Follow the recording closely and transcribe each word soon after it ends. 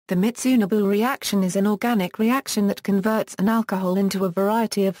The Mitsunobu reaction is an organic reaction that converts an alcohol into a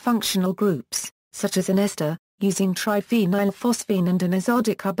variety of functional groups, such as an ester, using triphenylphosphine, and an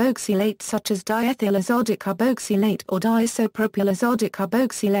azodicarboxylate such as diethyl azodicarboxylate or diisopropyl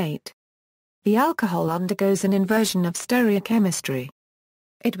azodicarboxylate. The alcohol undergoes an inversion of stereochemistry.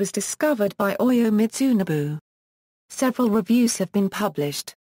 It was discovered by Oyo Mitsunobu. Several reviews have been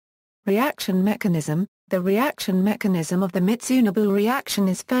published. Reaction mechanism. The reaction mechanism of the Mitsunobu reaction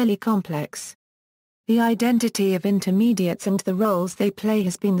is fairly complex. The identity of intermediates and the roles they play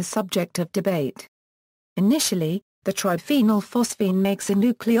has been the subject of debate. Initially, the triphenylphosphine makes a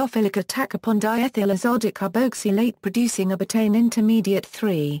nucleophilic attack upon diethyl azodicarboxylate, producing a betaine intermediate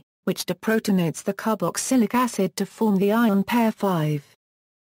 3, which deprotonates the carboxylic acid to form the ion pair 5.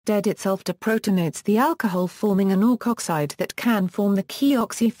 DED itself deprotonates the alcohol, forming an alkoxide that can form the key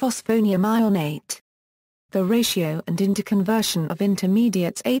oxyphosphonium ionate. The ratio and interconversion of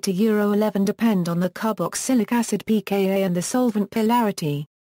intermediates A to Euro11 depend on the carboxylic acid pKa and the solvent polarity.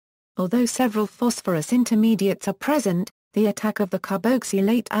 Although several phosphorus intermediates are present, the attack of the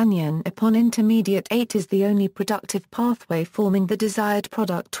carboxylate anion upon intermediate 8 is the only productive pathway, forming the desired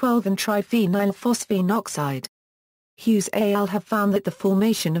product 12 and triphenylphosphine oxide. Hughes et al. Have found that the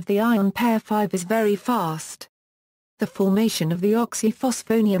formation of the ion pair 5 is very fast. The formation of the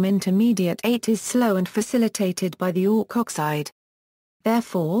oxyphosphonium intermediate 8 is slow and facilitated by the alkoxide.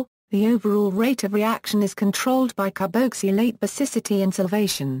 Therefore, the overall rate of reaction is controlled by carboxylate basicity and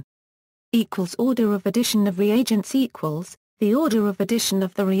solvation. Order of addition of reagents equals. The order of addition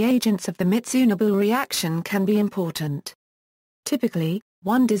of the reagents of the Mitsunobu reaction can be important. Typically,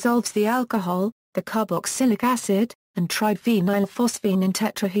 1 dissolves the alcohol, the carboxylic acid, and triphenylphosphine in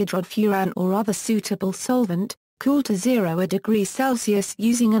tetrahydrofuran or other suitable solvent. Cool to 0 degrees Celsius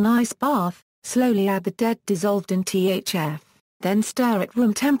using an ice bath, slowly add the dead dissolved in THF, then stir at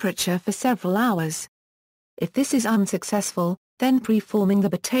room temperature for several hours. If this is unsuccessful, then preforming the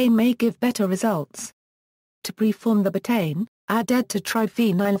betaine may give better results. To preform the betaine, add dead to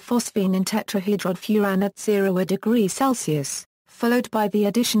triphenylphosphine in tetrahydrofuran at 0 degrees Celsius, followed by the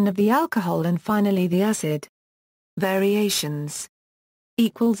addition of the alcohol and finally the acid. Variations.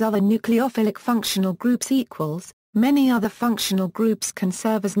 Other nucleophilic functional groups equals. Many other functional groups can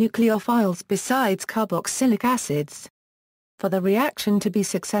serve as nucleophiles besides carboxylic acids. For the reaction to be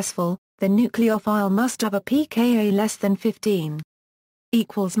successful, the nucleophile must have a pKa less than 15.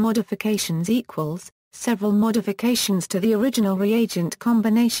 Modifications equals. Several modifications to the original reagent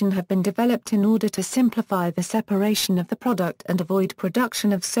combination have been developed in order to simplify the separation of the product and avoid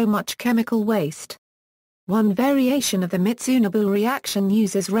production of so much chemical waste. One variation of the Mitsunobu reaction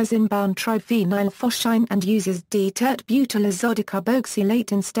uses resin-bound triphenylphosphine and uses D-tert-butyl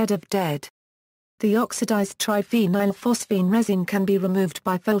azodicarboxylate instead of DED. The oxidized triphenylphosphine resin can be removed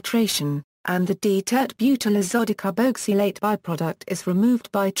by filtration, and the D-tert-butyl azodicarboxylate byproduct is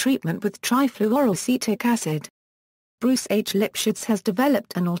removed by treatment with trifluoroacetic acid. Bruce H. Lipschitz has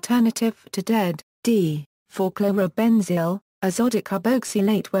developed an alternative to DED, D-4-chlorobenzyl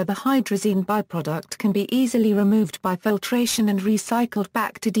azodicarboxylate, where the hydrazine byproduct can be easily removed by filtration and recycled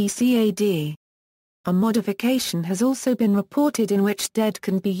back to DCAD. A modification has also been reported in which DED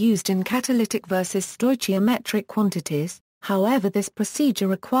can be used in catalytic versus stoichiometric quantities, however this procedure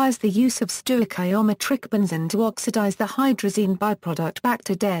requires the use of stoichiometric benzene to oxidize the hydrazine byproduct back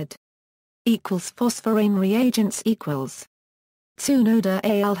to DED. Phosphorane reagents equals. Tsunoda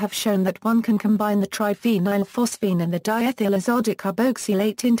et al. Have shown that one can combine the triphenylphosphine and the diethyl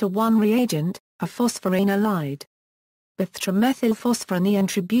azodicarboxylate into one reagent, a phosphorane alide. Both trimethylphosphorane and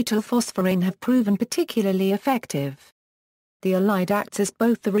tributylphosphorane have proven particularly effective. The alide acts as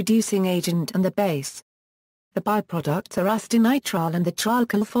both the reducing agent and the base. The byproducts are astenitrile and the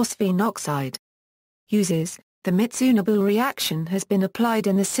trialkylphosphine oxide. Uses. The Mitsunobu reaction has been applied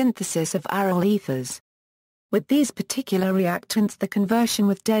in the synthesis of aryl ethers. With these particular reactants the conversion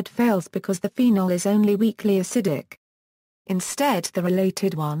with DED fails because the phenol is only weakly acidic. Instead the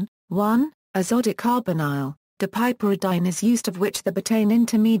related 1,1-azodicarbonyl, dipiperidine is used, of which the betaine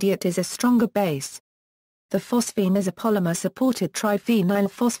intermediate is a stronger base. The phosphine is a polymer-supported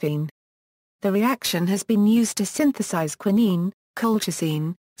triphenylphosphine. The reaction has been used to synthesize quinine,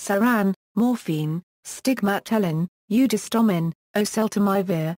 colchicine, saran, morphine, stigmatelin, eudistomin,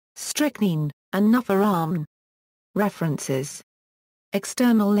 oseltamivir, strychnine, and nufaram. References.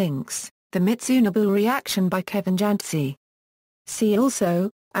 External links: The Mitsunobu reaction by Kevin Jantzi. See also,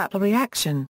 Apple reaction.